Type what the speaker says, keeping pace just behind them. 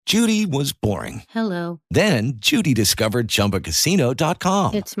Judy was boring. Hello. Then Judy discovered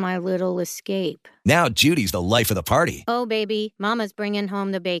ChumbaCasino.com. It's my little escape. Now Judy's the life of the party. Oh, baby, mama's bringing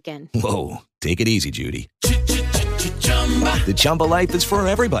home the bacon. Whoa, take it easy, Judy. The Chumba life is for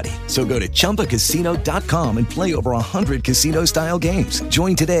everybody. So go to ChumbaCasino.com and play over 100 casino-style games.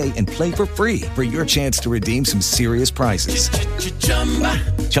 Join today and play for free for your chance to redeem some serious prizes.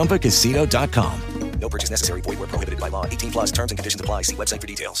 ChumbaCasino.com. No purchase necessary. Void where prohibited by law. 18 plus terms and conditions apply. See website for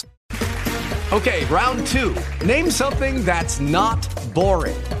details. Okay, round two. Name something that's not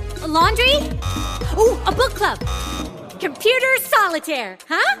boring. A laundry? Ooh, a book club. Computer solitaire,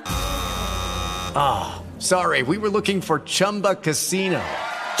 huh? Ah, sorry. We were looking for Chumba Casino.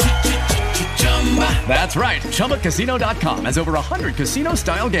 That's right. ChumbaCasino.com has over 100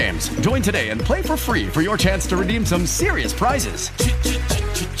 casino-style games. Join today and play for free for your chance to redeem some serious prizes.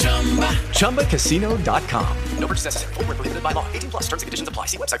 ChumbaCasino.com. No purchase necessary. Void where prohibited by law. 18 plus terms and conditions apply.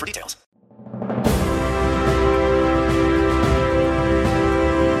 See website for details.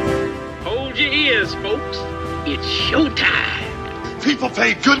 Hold your ears, folks. It's showtime. People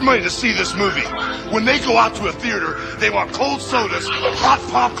pay good money to see this movie. When they go out to a theater, they want cold sodas, hot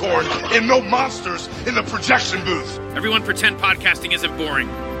popcorn, and no monsters in the projection booth. Everyone pretend podcasting isn't boring.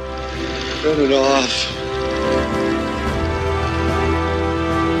 Turn it off.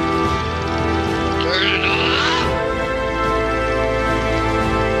 Turn it off.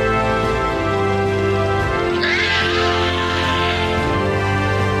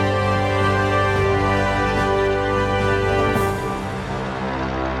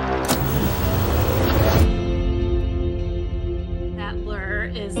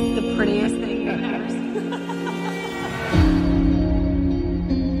 Is the prettiest thing I've ever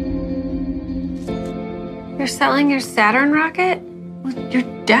seen. You're selling your Saturn rocket? Well, your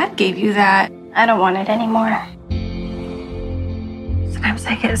dad gave you that. I don't want it anymore. Sometimes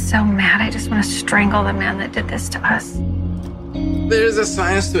I get so mad I just want to strangle the man that did this to us. There is a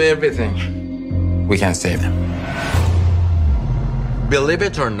science to everything. We can save them. Believe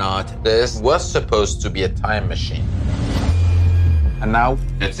it or not, this was supposed to be a time machine. And now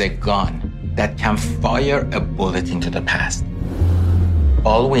it's a gun that can fire a bullet into the past.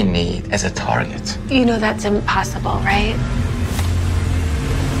 All we need is a target. You know that's impossible, right?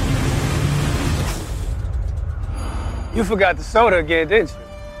 You forgot the soda again, didn't you?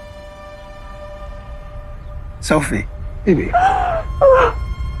 Sophie, baby.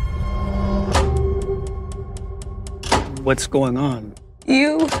 What's going on?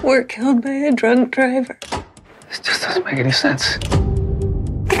 You were killed by a drunk driver. This just doesn't make any sense.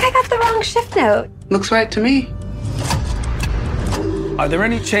 I think I got the wrong shift note. Looks right to me. Are there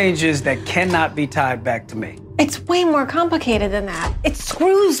any changes that cannot be tied back to me? It's way more complicated than that. It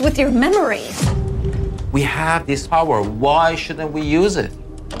screws with your memory. We have this power. Why shouldn't we use it?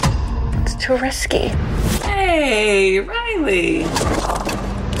 It's too risky. Hey, Riley.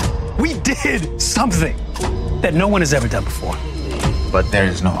 We did something that no one has ever done before. But there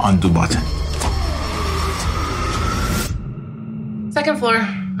is no undo button. Second floor,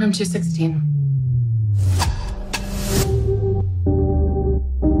 room 216.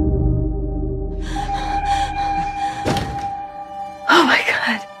 Oh my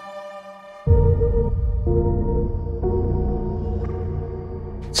God.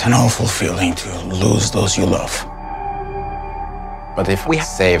 It's an awful feeling to lose those you love. But if we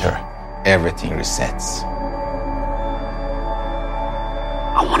save her, everything resets.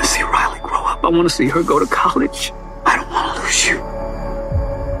 I want to see Riley grow up. I want to see her go to college. I don't want to lose you.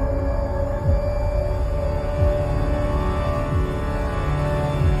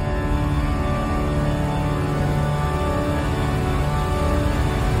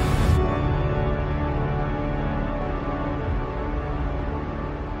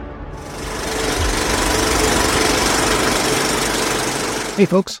 Hey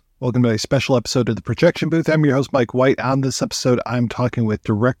folks, welcome to a special episode of The Projection Booth. I'm your host, Mike White. On this episode, I'm talking with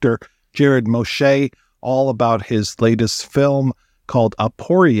director Jared Moshé all about his latest film called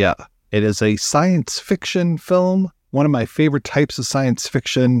Aporia. It is a science fiction film, one of my favorite types of science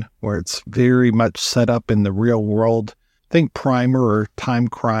fiction, where it's very much set up in the real world. Think Primer or Time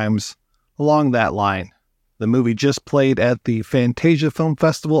Crimes, along that line. The movie just played at the Fantasia Film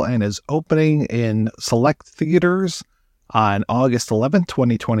Festival and is opening in select theaters on August 11th,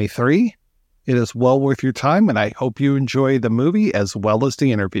 2023. It is well worth your time, and I hope you enjoy the movie as well as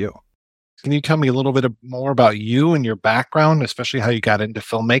the interview. Can you tell me a little bit more about you and your background, especially how you got into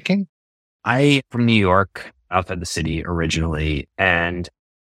filmmaking? I'm from New York, outside the city originally, and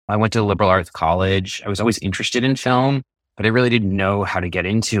I went to liberal arts college. I was always interested in film, but I really didn't know how to get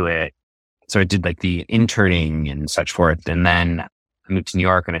into it. So I did like the interning and such forth. And then I moved to New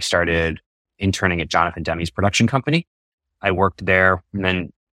York and I started interning at Jonathan Demme's production company. I worked there, and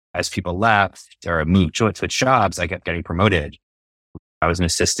then as people left or moved, switched jobs, I kept getting promoted. I was an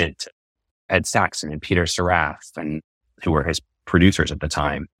assistant to Ed Saxon and Peter Saraf, and who were his producers at the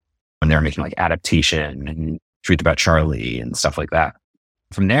time when they were making like Adaptation and Truth About Charlie and stuff like that.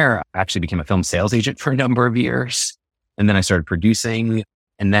 From there, I actually became a film sales agent for a number of years. And then I started producing.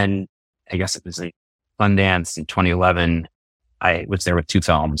 And then I guess it was like Sundance in 2011. I was there with two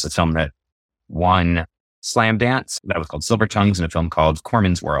films, a film that won Slam Dance that was called Silver Tongues, and a film called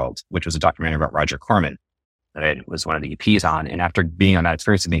Corman's World, which was a documentary about Roger Corman that I was one of the EPs on. And after being on that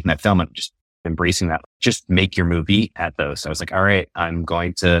experience of making that film and just embracing that, just make your movie at those. So I was like, all right, I'm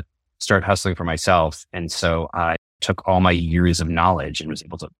going to start hustling for myself. And so I took all my years of knowledge and was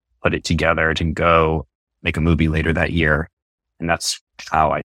able to put it together to go make a movie later that year. And that's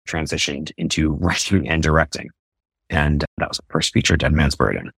how I transitioned into writing and directing. And that was the first feature, Dead Man's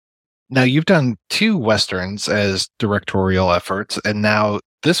Burden. Now, you've done 2 Westerns as directorial efforts, and now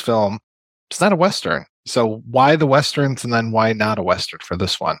this film, it's not a Western. So why the Westerns, and then why not a Western for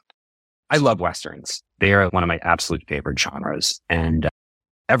this one? I love Westerns. They are one of my absolute favorite genres. And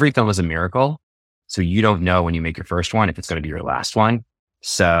every film is a miracle. So you don't know when you make your first one if it's going to be your last one.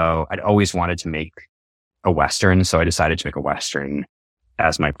 So I'd always wanted to make a Western. So I decided to make a Western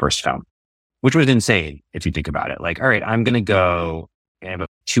as my first film, which was insane if you think about it. Like, all right, I'm going to go and have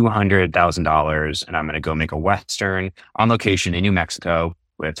 $200,000 and I'm going to go make a Western on location in New Mexico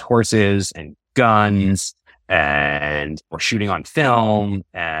with horses and guns, and we're shooting on film,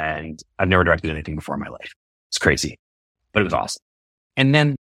 and I've never directed anything before in my life. It's crazy, but it was awesome. And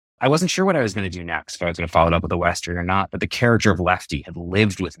then I wasn't sure what I was going to do next, if I was going to follow it up with a Western or not, but the character of Lefty had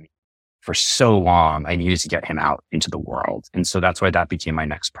lived with me for so long. I needed to get him out into the world. And so that's why that became my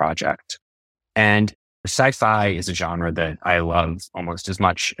next project. And sci-fi is a genre that I love almost as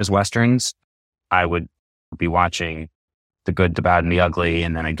much as Westerns. I would be watching The Good, the Bad, and the Ugly,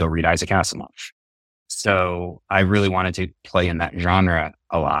 and then I'd go read Isaac Asimov. So I really wanted to play in that genre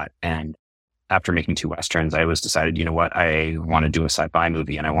a lot. And after making 2 Westerns, I was decided, you know what, I want to do a sci-fi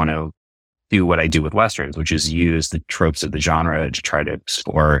movie, and I want to do what I do with Westerns, which is use the tropes of the genre to try to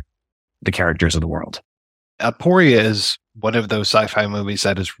explore the characters of the world. Aporia is one of those sci-fi movies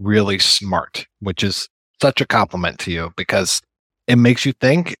that is really smart, which is such a compliment to you because it makes you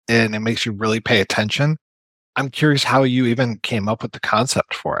think and it makes you really pay attention. I'm curious how you even came up with the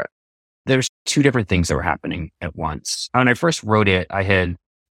concept for it. There's 2 different things that were happening at once. When I first wrote it, I had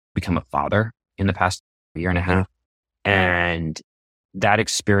become a father in the past year and a half. And that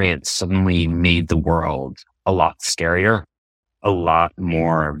experience suddenly made the world a lot scarier, a lot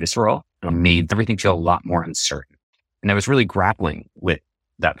more visceral, and made everything feel a lot more uncertain. And I was really grappling with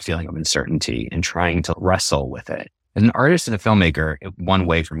that feeling of uncertainty and trying to wrestle with it. As an artist and a filmmaker, one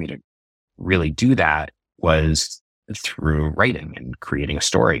way for me to really do that was through writing and creating a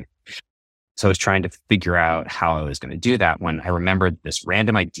story. So I was trying to figure out how I was going to do that when I remembered this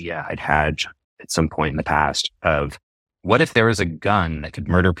random idea I'd had at some point in the past of what if there was a gun that could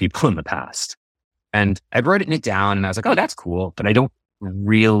murder people in the past? And I'd written it down and I was like, oh, that's cool, but I don't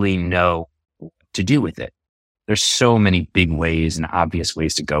really know what to do with it. There's so many big ways and obvious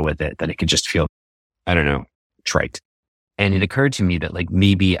ways to go with it that it could just feel, I don't know, trite. And it occurred to me that like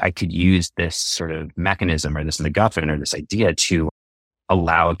maybe I could use this sort of mechanism or this MacGuffin or this idea to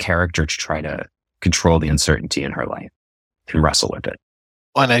allow a character to try to control the uncertainty in her life and wrestle with it.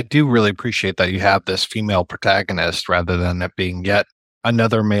 And I do really appreciate that you have this female protagonist rather than it being yet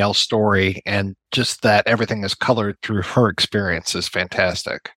another male story, and just that everything is colored through her experience is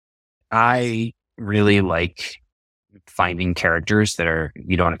fantastic. I really like finding characters that are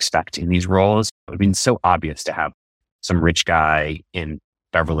you don't expect in these roles. It would have been so obvious to have some rich guy in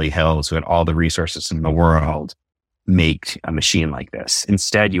Beverly Hills who had all the resources in the world make a machine like this.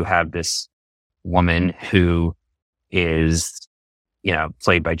 Instead, you have this woman who is,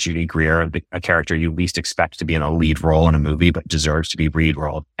 played by Judy Greer, a character you least expect to be in a lead role in a movie, but deserves to be lead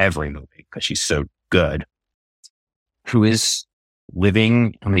role in every movie because she's so good, who is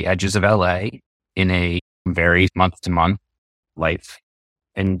living on the edges of LA in a very month-to-month life.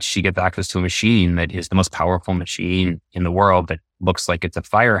 And she gets access to a machine that is the most powerful machine in the world that looks like it's a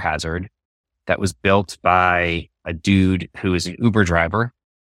fire hazard that was built by a dude who is an Uber driver,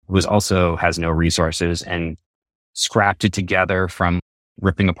 who also has no resources, and scrapped it together from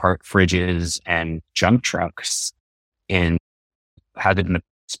ripping apart fridges and junk trucks and had it in the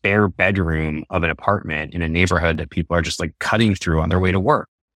spare bedroom of an apartment in a neighborhood that people are just like cutting through on their way to work.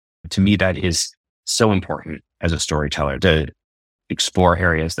 To me, that is so important as a storyteller to explore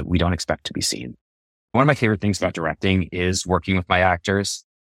areas that we don't expect to be seen. One of my favorite things about directing is working with my actors.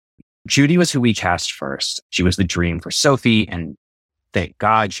 Judy was who we cast first. She was the dream for Sophie, and thank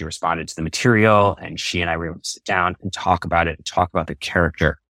God she responded to the material, and she and I were able to sit down and talk about it, talk about the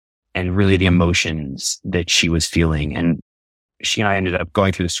character and really the emotions that she was feeling. And she and I ended up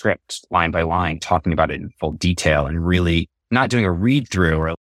going through the script line by line, talking about it in full detail and really not doing a read through or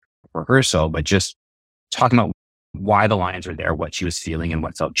a rehearsal, but just talking about why the lines were there, what she was feeling and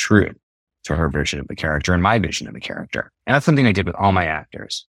what felt true to her vision of the character and my vision of the character. And that's something I did with all my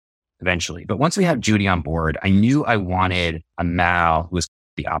actors eventually. But once we had Judy on board, I knew I wanted a Mal who was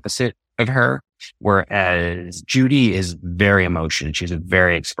the opposite of her, whereas Judy is very emotional. She has a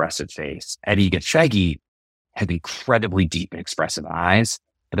very expressive face. Eddie Gathegi has incredibly deep and expressive eyes,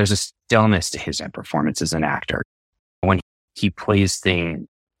 but there's a stillness to his performance as an actor. When he plays things,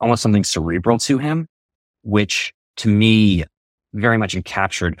 almost something cerebral to him, which to me very much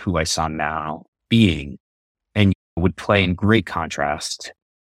encaptured who I saw Mal being and would play in great contrast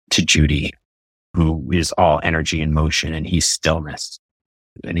to Judy, who is all energy and motion, and he's stillness.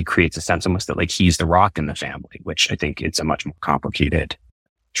 And he creates a sense almost that like he's the rock in the family, which I think it's a much more complicated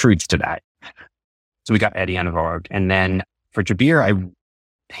truth to that. So we got Eddie involved. And then for Jabir,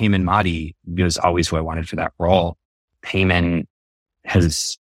 Payman Mahdi was always who I wanted for that role. Payman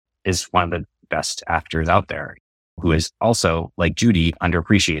is one of the best actors out there, who is also, like Judy,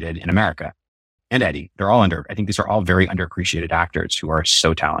 underappreciated in America. And Eddie, I think these are all very underappreciated actors who are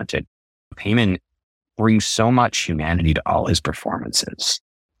so talented. Payman brings so much humanity to all his performances.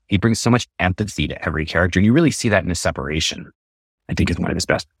 He brings so much empathy to every character. And you really see that in his separation. I think is one of his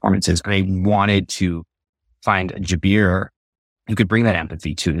best performances. And I wanted to find a Jabir who could bring that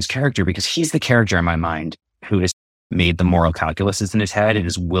empathy to his character, because he's the character in my mind who has made the moral calculuses in his head and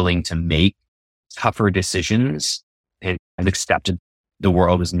is willing to make tougher decisions and accepted the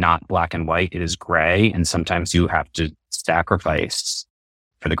world is not black and white. It is gray. And sometimes you have to sacrifice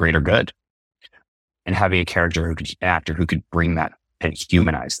for the greater good. And having a actor who could bring that and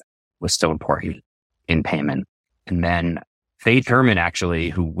humanize that was so important in Payman. And then Faye Turman,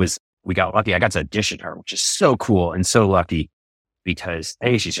 actually, we got lucky. I got to audition her, which is so cool and so lucky because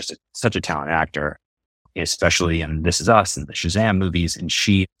she's just such a talented actor, especially in This Is Us and the Shazam movies. And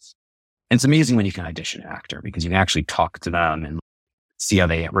it's amazing when you can audition an actor because you can actually talk to them and see how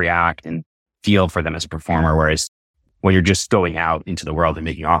they react and feel for them as a performer. Whereas when you're just going out into the world and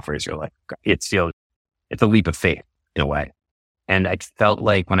making offers, you're like, it's a leap of faith in a way. And I felt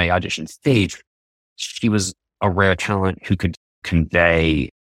like when I auditioned Stage, she was a rare talent who could convey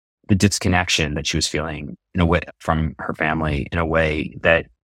the disconnection that she was feeling in a way from her family in a way that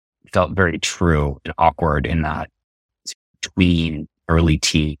felt very true and awkward in that between early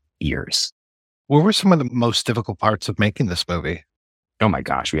teen years. What were some of the most difficult parts of making this movie? Oh my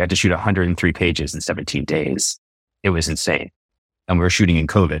gosh, we had to shoot 103 pages in 17 days. It was insane. And we were shooting in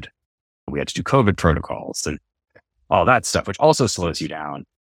COVID. We had to do COVID protocols and all that stuff, which also slows you down.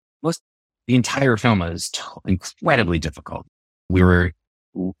 The entire film was incredibly difficult. We were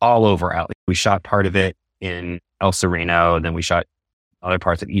all over LA. We shot part of it in El Sereno, then we shot other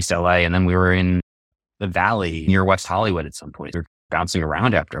parts of East LA, and then we were in the Valley near West Hollywood at some point. We were bouncing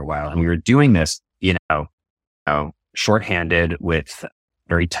around after a while, and we were doing this, shorthanded with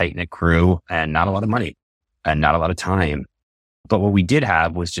very tight-knit crew and not a lot of money and not a lot of time. But what we did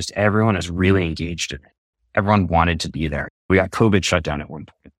have was just everyone was really engaged in it. Everyone wanted to be there. We got COVID shut down at one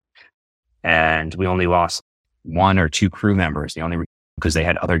point. And we only lost one or two crew members, because they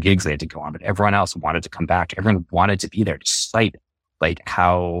had other gigs they had to go on, but everyone else wanted to come back. Everyone wanted to be there, despite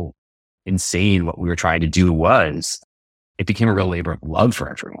how insane what we were trying to do was. It became a real labor of love for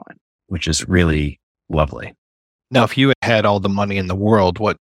everyone, which is really lovely. Now, if you had all the money in the world,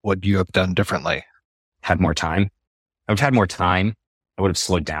 what would you have done differently? Had more time. I would have had more time. I would have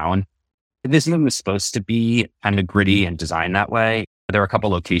slowed down. This movie was supposed to be kind of gritty and designed that way. There were a couple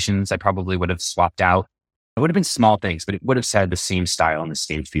locations I probably would have swapped out. It would have been small things, but it would have said the same style and the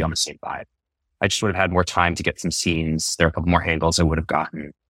same feel and the same vibe. I just would have had more time to get some scenes. There are a couple more angles I would have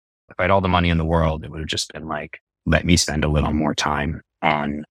gotten. If I had all the money in the world, it would have just been let me spend a little more time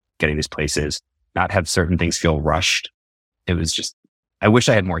on getting these places, not have certain things feel rushed. It was just, I wish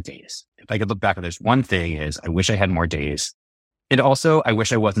I had more days. If I could look back on this, one thing is I wish I had more days. And also, I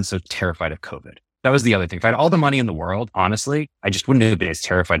wish I wasn't so terrified of COVID. That was the other thing. If I had all the money in the world, honestly, I just wouldn't have been as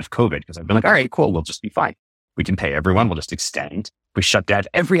terrified of COVID because I've been like, all right, cool, we'll just be fine. We can pay everyone. We'll just extend. We shut down.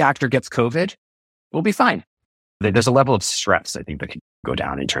 Every actor gets COVID. We'll be fine. There's a level of stress, I think, that can go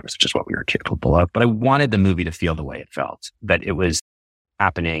down in terms of just what we were capable of. But I wanted the movie to feel the way it felt, that it was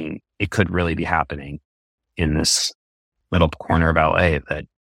happening. It could really be happening in this little corner of LA that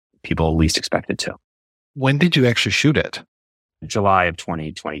people least expected to. When did you actually shoot it? July of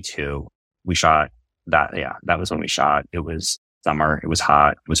 2022. We shot that. Yeah, that was when we shot. It was summer. It was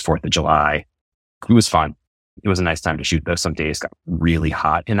hot. It was 4th of July. It was fun. It was a nice time to shoot, though. Some days got really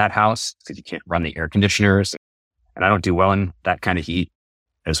hot in that house because you can't run the air conditioners. And I don't do well in that kind of heat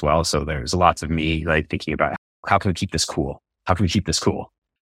as well. So there's lots of me like thinking about how can we keep this cool? How can we keep this cool?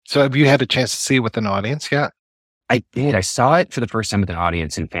 So have you had a chance to see it with an audience yet? I did. I saw it for the first time with an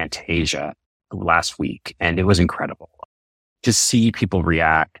audience in Fantasia last week, and it was incredible. To see people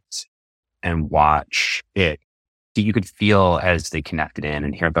react and watch it, you could feel as they connected in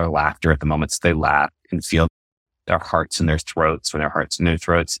and hear their laughter at the moments they laugh and feel their hearts in their throats when their hearts in their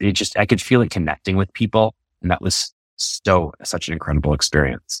throats. I could feel it connecting with people. And that was such an incredible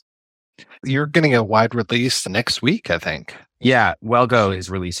experience. You're getting a wide release next week, I think. Yeah. Wellgo is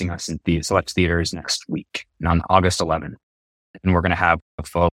releasing us in select theaters next week on August 11th. And we're going to have a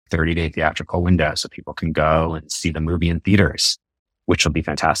full 30-day theatrical window so people can go and see the movie in theaters, which will be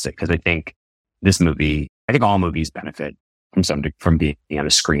fantastic. Because I think all movies benefit from being on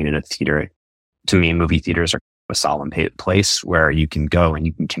a screen in a theater. To me, movie theaters are a solemn place where you can go and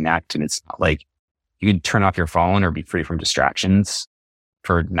you can connect. And it's not like you can turn off your phone or be free from distractions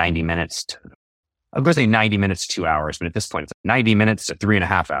for 90 minutes. I'm going to say 90 minutes to 2 hours, but at this point, it's 90 minutes to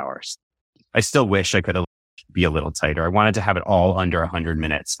 3.5 hours. I still wish I could be a little tighter. I wanted to have it all under 100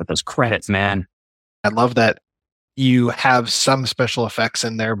 minutes, but those credits, man. I love that you have some special effects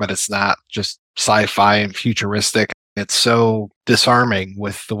in there, but it's not just sci-fi and futuristic. It's so disarming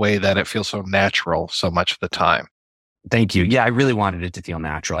with the way that it feels so natural so much of the time. Thank you. Yeah, I really wanted it to feel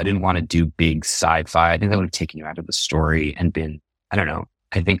natural. I didn't want to do big sci-fi. I think that would have taken you out of the story and been, I don't know.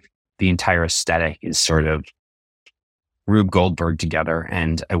 I think the entire aesthetic is sort of Rube Goldberg together,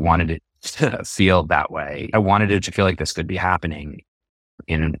 and I wanted it to feel that way. I wanted it to feel like this could be happening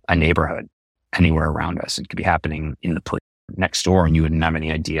in a neighborhood anywhere around us. It could be happening in the place next door, and you wouldn't have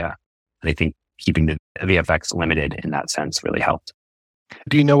any idea. And I think keeping the VFX limited in that sense really helped.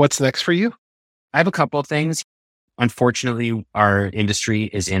 Do you know what's next for you? I have a couple of things. Unfortunately, our industry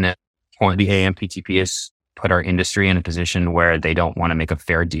is in a point. The AMPTP has put our industry in a position where they don't want to make a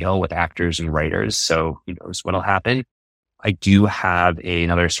fair deal with actors and writers. So who knows what'll happen. I do have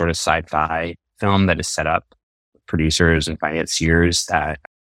another sort of sci-fi film that is set up with producers and financiers that,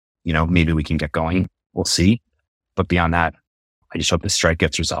 maybe we can get going. We'll see. But beyond that, I just hope the strike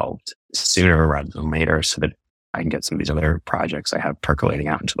gets resolved sooner rather than later so that I can get some of these other projects I have percolating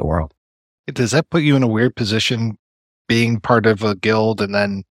out into the world. Does that put you in a weird position being part of a guild and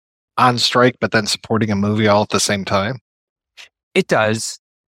then on strike, but then supporting a movie all at the same time? It does.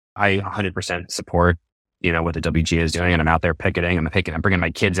 I 100% support, what the WGA is doing, and I'm out there picketing. I'm bringing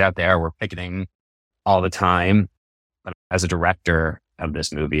my kids out there. We're picketing all the time. But as a director of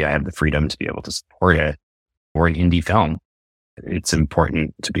this movie, I have the freedom to be able to support it. We're an indie film. It's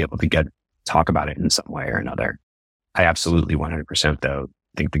important to be able to talk about it in some way or another. I absolutely 100% though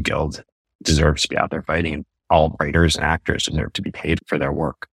think the guild deserves to be out there fighting, and all writers and actors deserve to be paid for their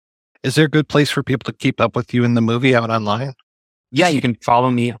work. Is there a good place for people to keep up with you in the movie out online? Yeah, you can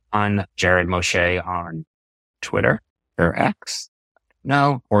follow me on Jared Moshé on Twitter or X.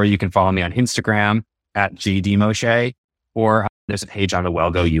 Or you can follow me on Instagram at GDMoshé, or there's a page on the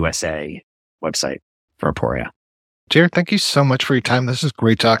Wellgo USA website for Aporia. Jared, thank you so much for your time. This is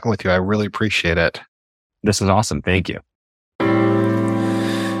great talking with you. I really appreciate it. This is awesome. Thank you.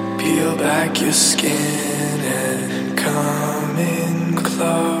 Peel back your skin and come in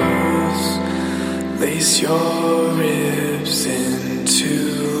close. Lace your ribs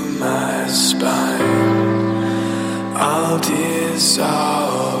into my spine. I'll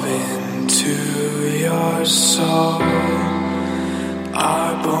dissolve into your soul.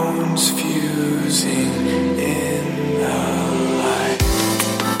 Our bones fusing in the light.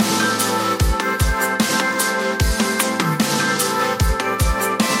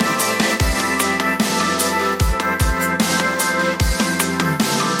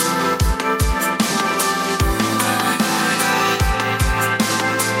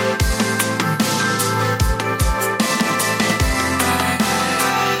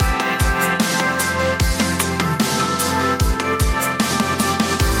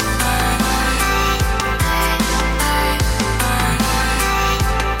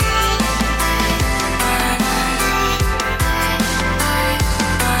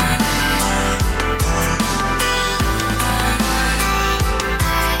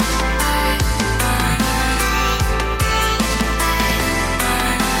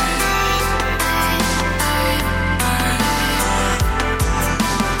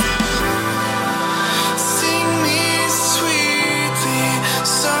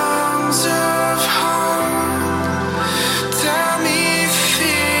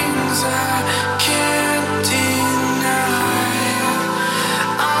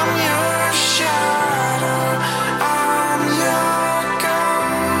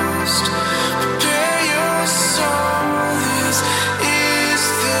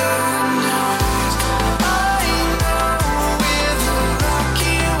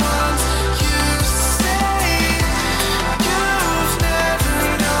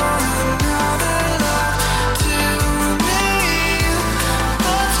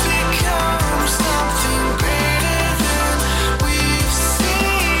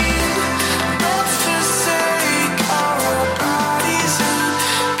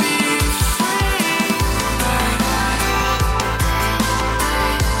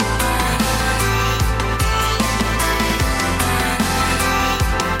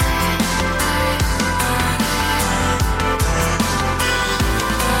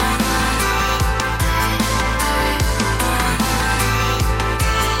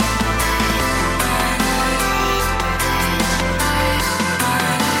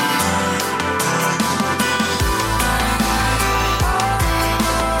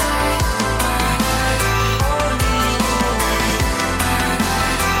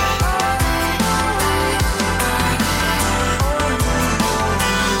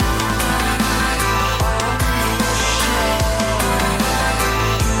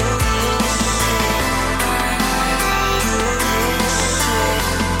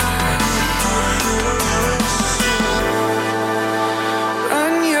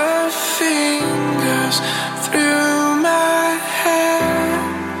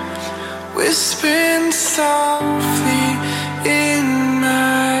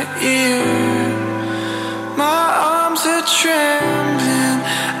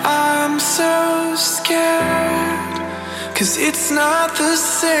 It's not the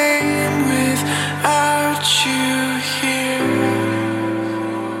same without you here.